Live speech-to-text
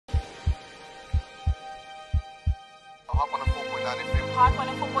FM. Heart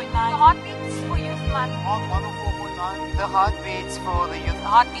 104.9. The Heartbeats for Youth Month. Heart 104.9. The Heartbeats for the Youth. The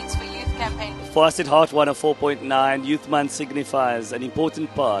Heartbeats for Youth campaign. For us at Heart 104.9, Youth Month signifies an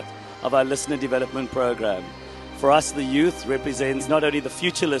important part of our listener development program. For us, the youth represents not only the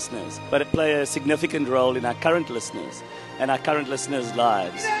future listeners, but it plays a significant role in our current listeners and our current listeners'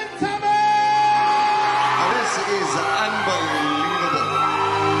 lives. This is unbelievable.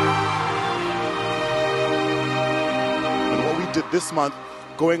 And what we did this month,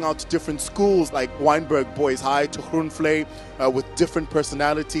 going out to different schools like Wynberg Boys High to Groenvlei with different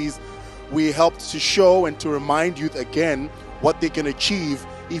personalities, we helped to show and to remind youth again what they can achieve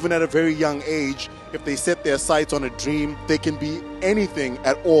even at a very young age. If they set their sights on a dream, they can be anything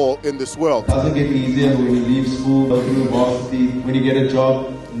at all in this world. It doesn't get easier when you leave school, go through varsity, when you get a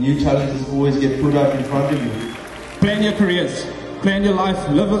job, new challenges always get put up in front of you. Plan your careers, plan your life,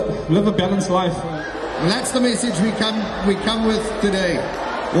 live a balanced life. And that's the message we come with today.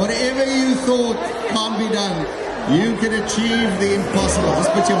 Whatever you thought can't be done, you can achieve the impossible.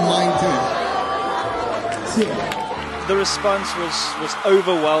 Just put your mind to it. The response was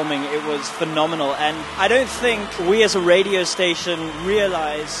overwhelming. It was phenomenal, and I don't think we as a radio station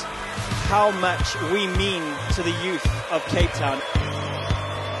realize how much we mean to the youth of Cape Town.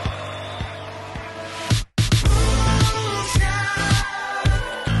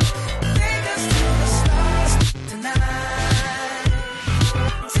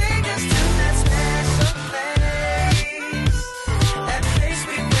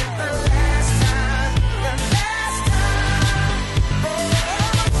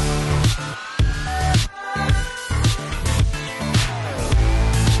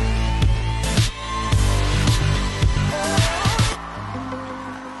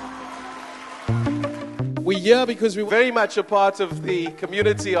 We're here because we're very much a part of the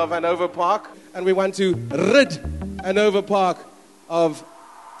community of Hanover Park, and we want to rid Hanover Park of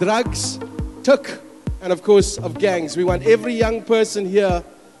drugs, tuk, and of course of gangs. We want every young person here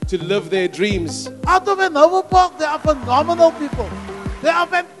to live their dreams. Out of Hanover Park, there are phenomenal people. There are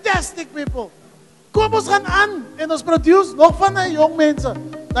fantastic people. Kom ons gaan aan en ons produce nog van die jong mense.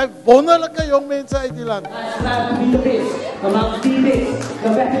 Die wonderlike jong mense uit die land.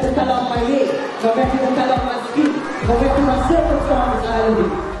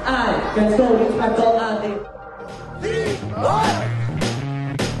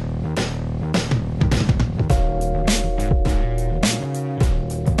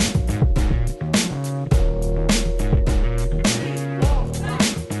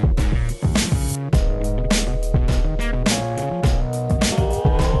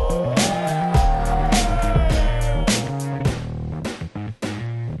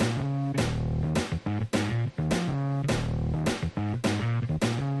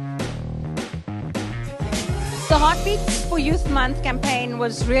 The Heartbeats for Youth Month campaign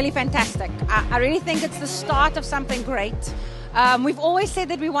was really fantastic. I really think it's the start of something great. We've always said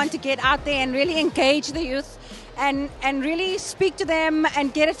that we want to get out there and really engage the youth and really speak to them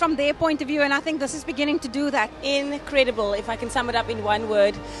and get it from their point of view, and I think this is beginning to do that. Incredible, if I can sum it up in one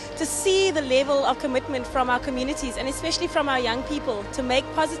word, to see the level of commitment from our communities and especially from our young people to make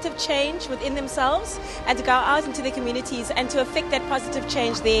positive change within themselves and to go out into their communities and to affect that positive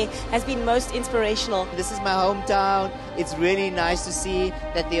change there has been most inspirational. This is my hometown. It's really nice to see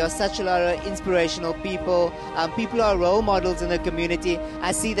that there are such a lot of inspirational people. People are role models in the community.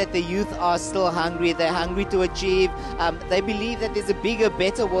 I see that the youth are still hungry. They're hungry to achieve. They believe that there's a bigger,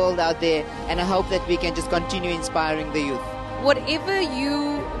 better world out there, and I hope that we can just continue inspiring the youth. Whatever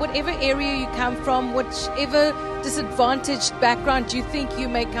area you come from, whichever disadvantaged background you think you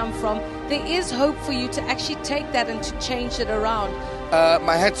may come from, there is hope for you to actually take that and to change it around.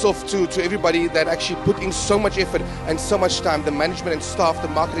 My hats off to everybody that actually put in so much effort and so much time, the management and staff, the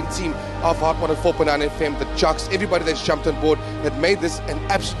marketing team of Heart 104.9 FM, the Chucks, everybody that's jumped on board that made this an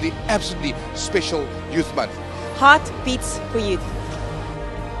absolutely special Youth Month. Heart beats for youth.